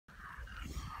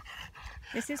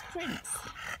This is Prince.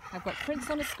 I've got Prince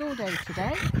on a school day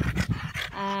today,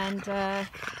 and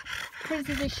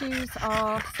Prince's issues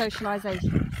are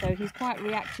socialisation, so he's quite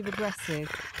reactive aggressive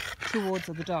towards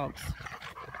other dogs.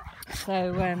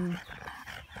 So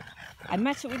I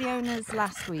met up with the owners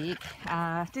last week,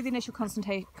 did the initial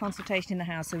consultation in the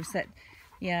house, so we set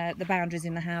the boundaries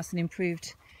in the house and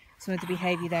improved some of the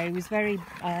behaviour there. He was very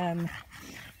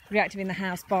reactive in the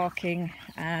house, barking,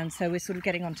 and so we're sort of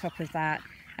getting on top of that.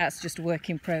 That's just a work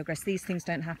in progress. These things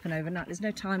don't happen overnight. There's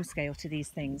no time scale to these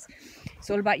things.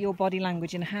 It's all about your body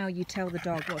language and how you tell the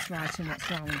dog what's right and what's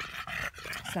wrong.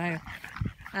 So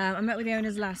I met with the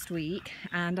owners last week,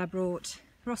 and I brought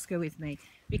Roscoe with me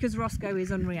because Roscoe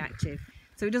is unreactive.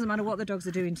 So it doesn't matter what the dogs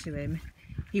are doing to him,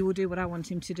 he will do what I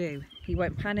want him to do. He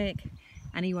won't panic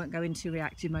and he won't go into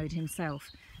reactive mode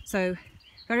himself. So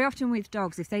very often with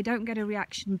dogs, if they don't get a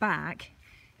reaction back,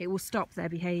 it will stop their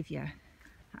behaviour.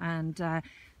 And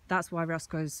that's why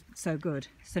Roscoe's so good.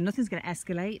 So nothing's going to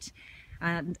escalate,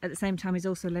 and at the same time he's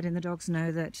also letting the dogs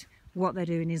know that what they're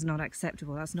doing is not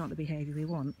acceptable. That's not the behaviour we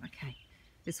want. Okay,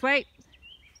 this way,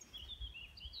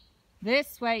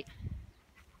 this way.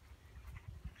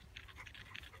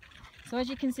 So as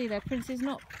you can see there, Prince is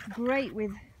not great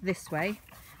with this way,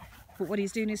 but what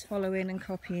he's doing is following and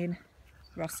copying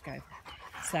Roscoe.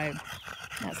 So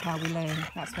that's how we learn.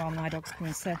 That's why my dogs come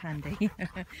in so handy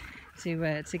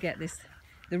to get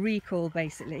the recall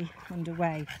basically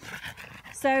underway.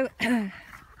 So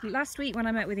last week when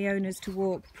I met with the owners to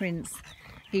walk Prince,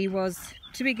 he was,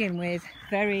 to begin with,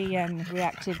 very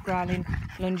reactive, growling,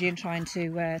 lunging, trying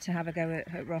to have a go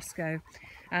at Roscoe.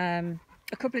 A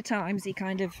couple of times he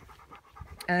kind of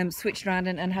switched around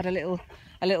and had a little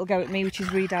go at me, which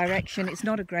is redirection. It's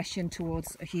not aggression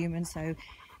towards a human, so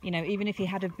you know, even if he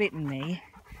had have bitten me,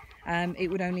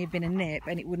 it would only have been a nip,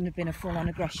 and it wouldn't have been a full-on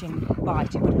aggression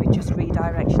bite. It would have been just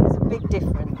redirection. There's a big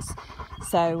difference.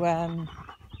 So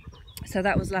so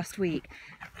that was last week.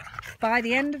 By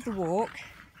the end of the walk,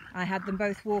 I had them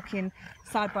both walking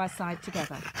side by side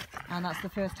together, and that's the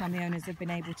first time the owners have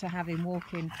been able to have him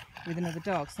walking with another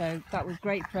dog. So that was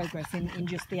great progress in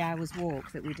just the hour's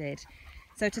walk that we did.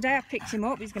 So today I picked him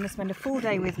up. He's going to spend a full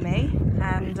day with me,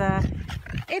 and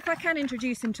if I can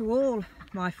introduce him to all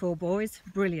my 4 boys,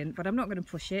 brilliant, but I'm not going to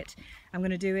push it. I'm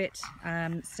going to do it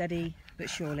steady but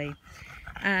surely.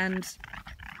 And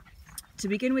to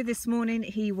begin with, this morning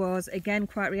he was again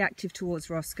quite reactive towards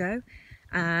Roscoe,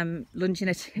 lunging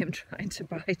at him, trying to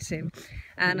bite him,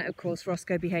 and of course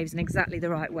Roscoe behaves in exactly the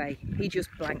right way. He just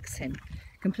blanks him,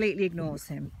 completely ignores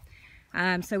him.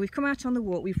 So we've come out on the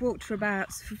walk. We've walked for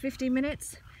about 15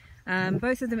 minutes,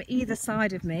 both of them either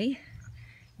side of me.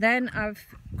 Then I've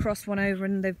crossed one over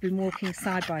and they've been walking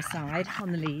side by side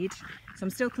on the lead. So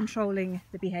I'm still controlling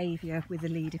the behaviour with the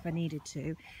lead if I needed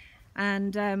to.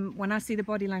 And when I see the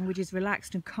body language is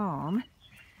relaxed and calm,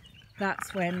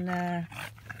 that's when I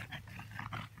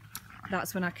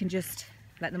can just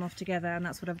let them off together, and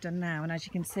that's what I've done now. And as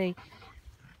you can see,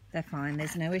 they're fine.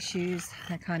 There's no issues.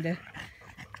 They're kind of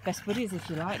best buddies, if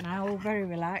you like, now, all very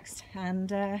relaxed.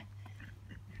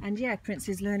 And yeah, Prince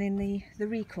is learning the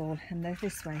recall, and they're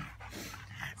this way.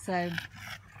 So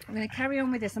I'm going to carry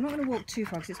on with this. I'm not going to walk too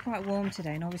far because it's quite warm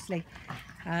today, and obviously,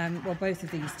 well, both of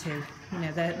these two, you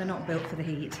know, they're not built for the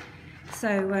heat. So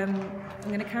I'm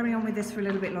going to carry on with this for a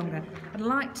little bit longer. I'd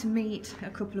like to meet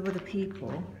a couple of other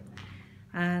people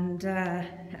and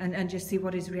just see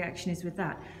what his reaction is with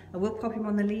that. I will pop him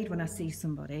on the lead when I see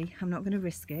somebody. I'm not going to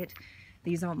risk it.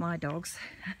 These aren't my dogs,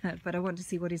 but I want to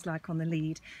see what he's like on the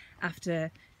lead after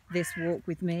this walk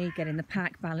with me, getting the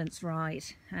pack balance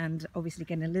right, and obviously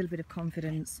getting a little bit of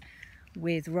confidence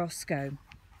with Roscoe.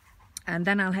 And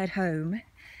then I'll head home,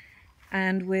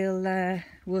 and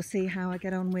we'll see how I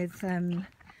get on with I'm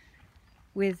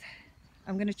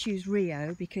going to choose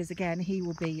Rio, because again he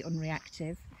will be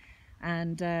unreactive,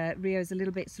 and Rio's a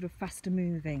little bit sort of faster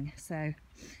moving. So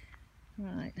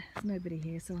right, there's nobody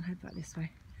here, so I'll head back this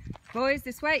way. Boys,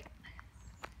 this way,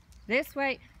 this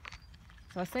way.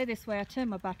 So I say this way, I turn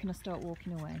my back and I start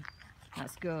walking away.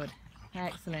 That's good,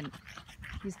 excellent.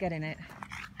 He's getting it.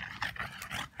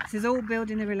 This is all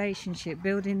building the relationship,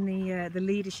 building the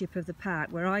leadership of the pack.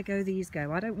 Where I go, these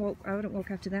go. I don't walk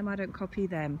after them. I don't copy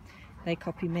them. They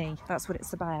copy me. That's what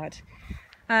it's about.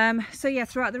 So yeah,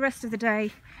 throughout the rest of the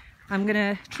day, I'm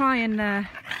going to try and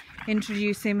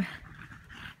introduce him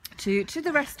to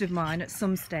the rest of mine at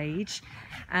some stage.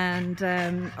 And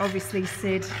obviously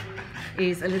Sid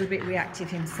is a little bit reactive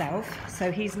himself,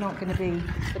 so he's not going to be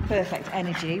the perfect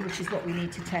energy, which is what we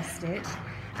need to test it.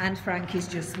 And Frank is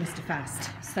just Mr. Fast.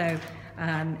 So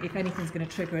If anything's going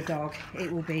to trigger a dog,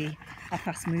 it will be a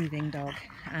fast moving dog.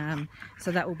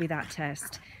 So that will be that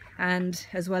test. And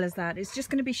as well as that, it's just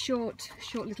going to be short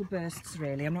little bursts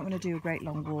really. I'm not going to do a great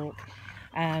long walk.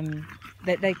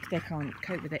 They can't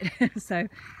cope with it. So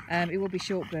it will be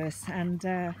short bursts. And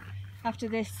after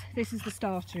this is the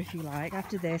starter, if you like.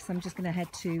 After this, I'm just going to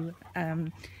head to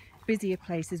busier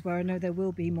places where I know there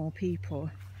will be more people,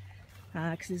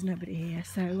 because there's nobody here.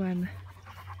 So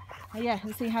yeah,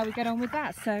 we'll see how we get on with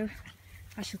that. So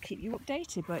I shall keep you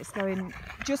updated, but it's going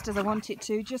just as I want it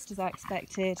to, just as I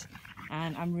expected,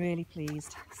 and I'm really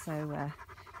pleased. So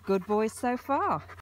good boys so far.